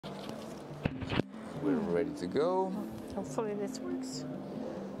We're ready to go. Hopefully this works.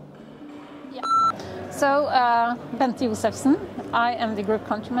 Yeah. So, Bente Josefsen, I am the group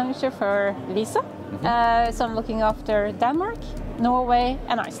country manager for Visa. So I'm looking after Denmark, Norway,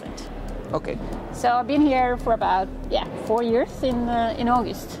 and Iceland. Okay. So I've been here for about 4 years in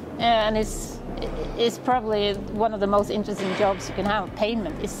August, and it's probably one of the most interesting jobs you can have.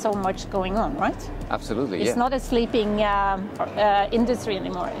 Payment is so much going on, right? Absolutely. It's not a sleeping industry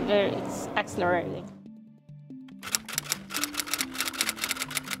anymore. It's exhilarating.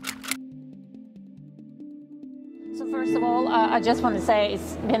 So first of all, I just want to say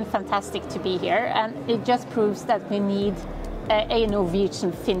it's been fantastic to be here, and it just proves that we need a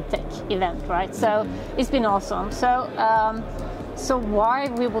Norwegian fintech event, right? So it's been awesome. So why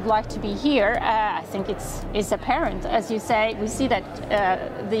we would like to be here, I think it's apparent. As you say, we see that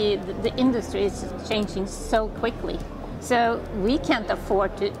the industry is changing so quickly. So we can't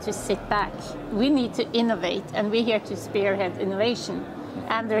afford to sit back. We need to innovate, and we're here to spearhead innovation.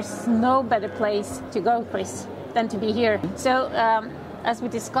 And there's no better place to go, Chris, than to be here. So as we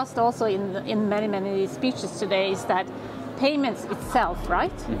discussed also in many speeches today, is that payments itself,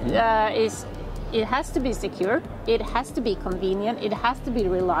 right, it has to be secure, it has to be convenient, it has to be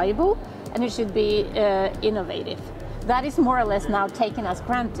reliable, and it should be innovative. That is more or less now taken as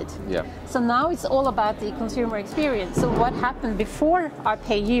granted. Yeah. So now it's all about the consumer experience. So what happened before I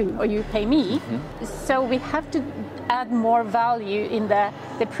pay you or you pay me? So we have to add more value in the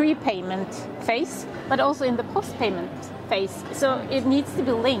prepayment phase, but also in the post-payment phase. So it needs to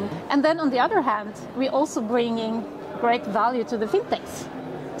be linked. And then on the other hand, we're also bringing great value to the fintechs.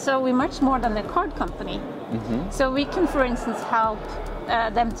 So we're much more than a card company. So we can, for instance, help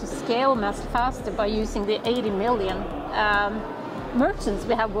them to scale much faster by using the 80 million merchants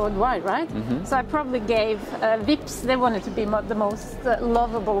we have worldwide, right? So I probably gave Vipps, they wanted to be the most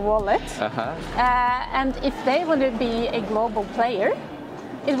lovable wallet. And if they want to be a global player,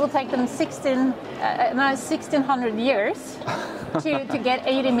 it will take them 1,600 years to get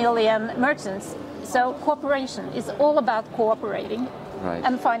 80 million merchants. So cooperation is all about cooperating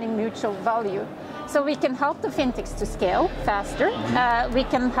and finding mutual value. So we can help the fintechs to scale faster. We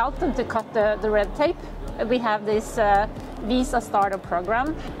can help them to cut the red tape. We have this Visa startup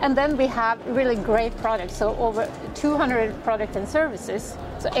program. And then we have really great products. So over 200 products and services.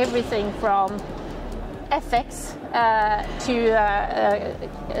 So everything from FX to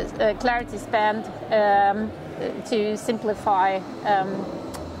clarity spend to simplify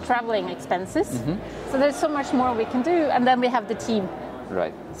traveling expenses. So there's so much more we can do. And then we have the team.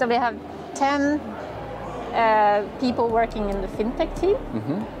 Right. So we have 10 people working in the fintech team.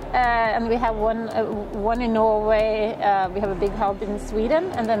 And we have one in Norway, we have a big hub in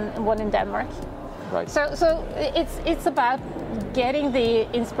Sweden, and then one in Denmark. Right. So it's about getting the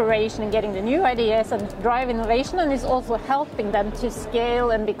inspiration and getting the new ideas and drive innovation, and it's also helping them to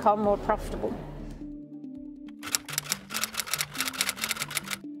scale and become more profitable.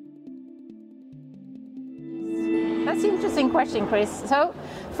 That's an interesting question, Chris. So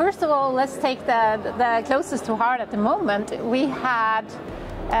first of all, let's take the closest to heart at the moment. We had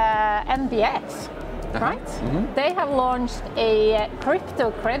NBX, right? They have launched a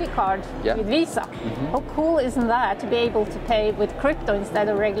crypto credit card with Visa. How cool isn't that, to be able to pay with crypto instead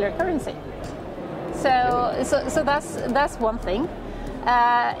of regular currency? So that's one thing.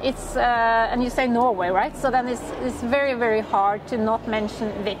 And you say Norway, right? So then it's very hard to not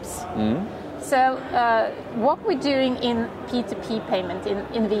mention Vipps. So what we're doing in P2P payment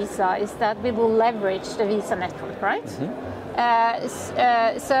in Visa is that we will leverage the Visa network, right?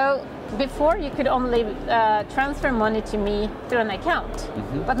 So before you could only transfer money to me through an account.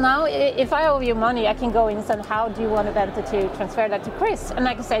 But now if I owe you money, I can go in and say, how do you want Bente to transfer that to Chris? And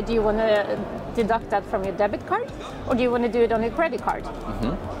I can say, do you want to deduct that from your debit card, or do you want to do it on your credit card?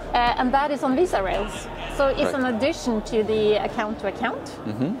 And that is on Visa rails. So it's an addition to the account to account.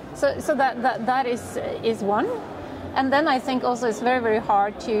 So that is one. And then I think also it's very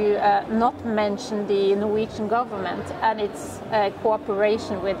hard to not mention the Norwegian government and its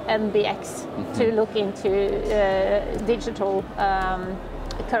cooperation with NBX to look into digital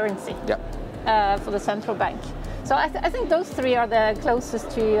currency for the central bank. So I think those three are the closest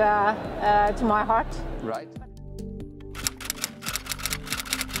to my heart. Right.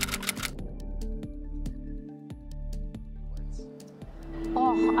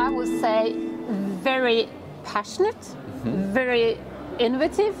 Oh, I would say very passionate, very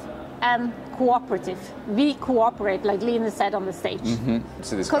innovative, and cooperative. We cooperate, like Line said on the stage.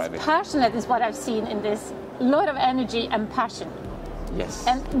 To describe it. Because passionate is what I've seen in this. A lot of energy and passion. Yes.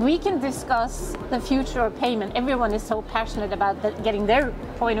 And we can discuss the future of payment. Everyone is so passionate about getting their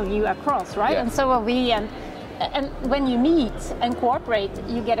point of view across, right? Yeah. And so are we. And when you meet and cooperate,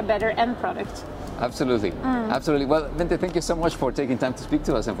 you get a better end product. Absolutely. Absolutely. Well, Bente, thank you so much for taking time to speak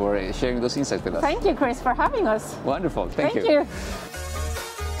to us and for sharing those insights with us. Thank you, Chris, for having us. Wonderful. Thank you. Thank you.